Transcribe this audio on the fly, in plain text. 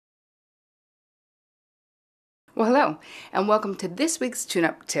Well, hello, and welcome to this week's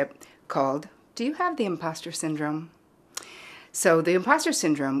tune-up tip called, Do you have the imposter syndrome? So the imposter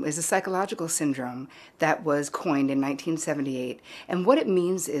syndrome is a psychological syndrome that was coined in 1978, and what it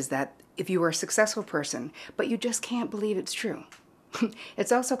means is that if you are a successful person, but you just can't believe it's true.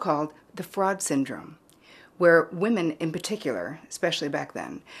 It's also called the fraud syndrome, where women in particular, especially back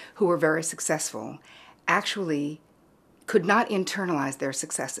then, who were very successful, actually could not internalize their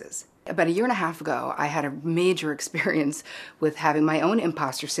successes. About a year and a half ago, I had a major experience with having my own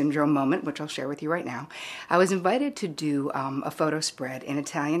imposter syndrome moment, which I'll share with you right now. I was invited to do a photo spread in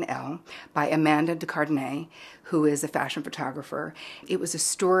Italian Elle by Amanda de Cardinale, who is a fashion photographer. It was a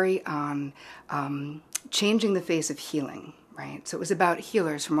story on changing the face of healing. Right? So it was about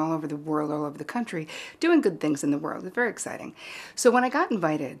healers from all over the world, all over the country, doing good things in the world. It was very exciting. So when I got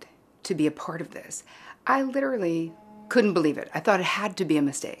invited to be a part of this, I literally couldn't believe it. I thought it had to be a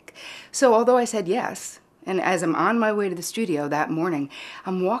mistake. So although I said yes, and as I'm on my way to the studio that morning,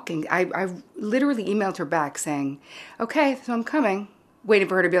 I'm walking, I literally emailed her back saying, okay, so I'm coming, waiting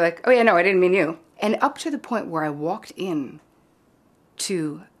for her to be like, oh yeah, no, I didn't mean you. And up to the point where I walked in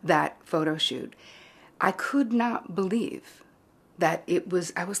to that photo shoot, I could not believe that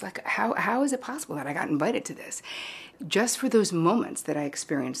I was like, how is it possible that I got invited to this? Just for those moments that I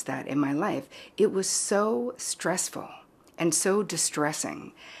experienced that in my life, it was so stressful and so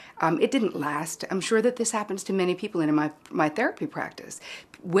distressing. It didn't last. I'm sure that this happens to many people in my therapy practice.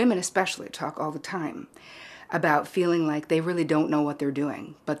 Women especially talk all the time about feeling like they really don't know what they're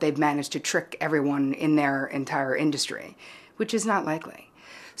doing, but they've managed to trick everyone in their entire industry, which is not likely.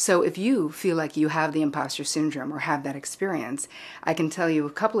 So if you feel like you have the imposter syndrome or have that experience, I can tell you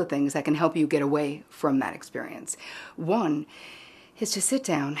a couple of things that can help you get away from that experience. One is to sit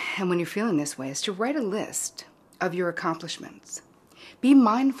down, and when you're feeling this way, is to write a list of your accomplishments. Be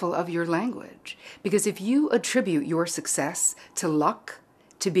mindful of your language, because if you attribute your success to luck,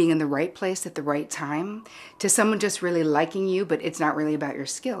 to being in the right place at the right time, to someone just really liking you, but it's not really about your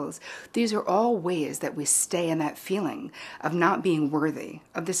skills. These are all ways that we stay in that feeling of not being worthy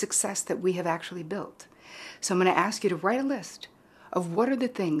of the success that we have actually built. So I'm going to ask you to write a list of what are the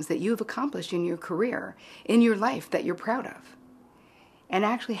things that you have accomplished in your career, in your life that you're proud of. And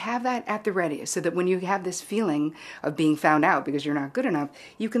actually have that at the ready so that when you have this feeling of being found out because you're not good enough,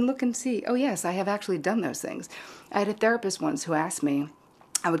 you can look and see, oh yes, I have actually done those things. I had a therapist once who asked me,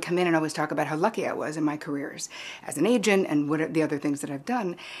 I would come in and always talk about how lucky I was in my careers as an agent and what are the other things that I've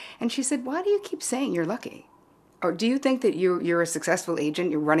done. And she said, why do you keep saying you're lucky? Or do you think that you're a successful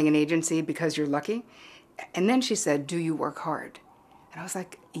agent, you're running an agency because you're lucky? And then she said, do you work hard? And I was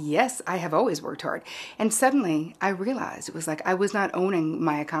like, yes, I have always worked hard. And suddenly I realized it was like I was not owning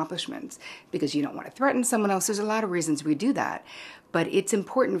my accomplishments because you don't want to threaten someone else. There's a lot of reasons we do that. But it's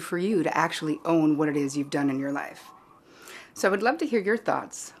important for you to actually own what it is you've done in your life. So I would love to hear your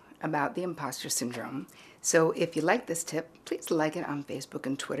thoughts about the imposter syndrome. So if you like this tip, please like it on Facebook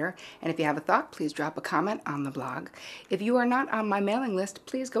and Twitter. And if you have a thought, please drop a comment on the blog. If you are not on my mailing list,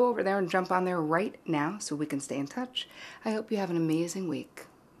 please go over there and jump on there right now so we can stay in touch. I hope you have an amazing week.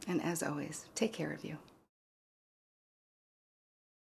 And as always, take care of you.